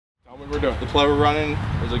doing. The play we're running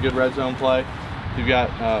is a good red zone play. You've got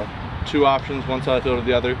 2 options, one side of the field or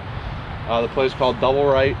the other. The play is called double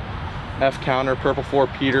right, F counter, purple 4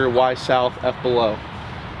 Peter, Y south, F below.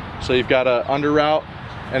 So you've got a under route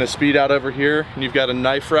and a speed out over here, and you've got a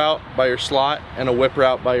knife route by your slot and a whip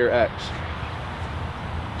route by your X.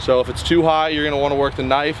 So if it's too high, you're gonna wanna work the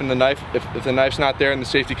knife, and the knife, if the knife's not there and the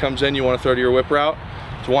safety comes in, you wanna throw to your whip route.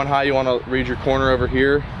 If it's one high, you wanna read your corner over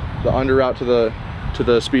here, the under route to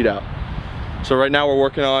the speed out. So right now we're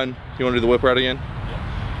working on, you wanna do the whip route again?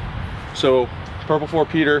 Yeah. So purple 4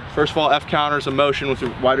 Peter, first of all, F counter is a motion with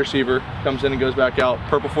the wide receiver, comes in and goes back out.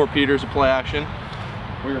 Purple 4 Peter is a play action,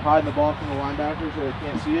 where you're hiding the ball from the linebacker so they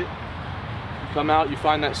can't see it. You come out, you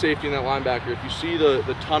find that safety in that linebacker. If you see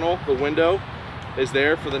the tunnel, the window is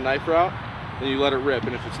there for the knife route, then you let it rip.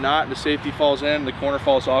 And if it's not, the safety falls in, the corner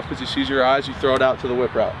falls off because he sees your eyes, you throw it out to the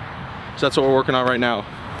whip route. So that's what we're working on right now.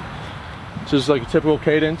 So this is like a typical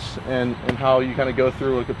cadence and how you kind of go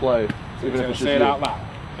through like a play. Even if it's say it out loud.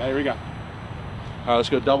 Okay, here we go. All right, let's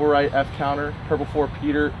go double right, F counter, purple 4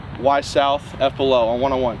 Peter, Y south, F below on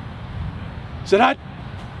 1-on-1. Sit hot.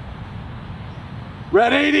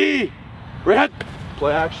 Red 80, red.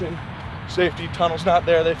 Play action, safety, tunnel's not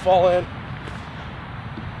there, they fall in.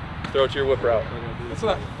 Throw it to your whip route.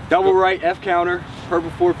 Double right, F counter, purple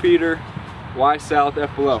 4 Peter, Y south,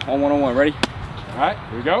 F below, on 1-on-1, ready? All right,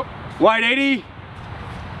 here we go. Wide 80,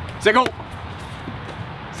 set go.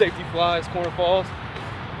 Safety flies, corner falls.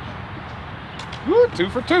 Good, 2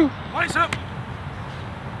 for 2. Nice up.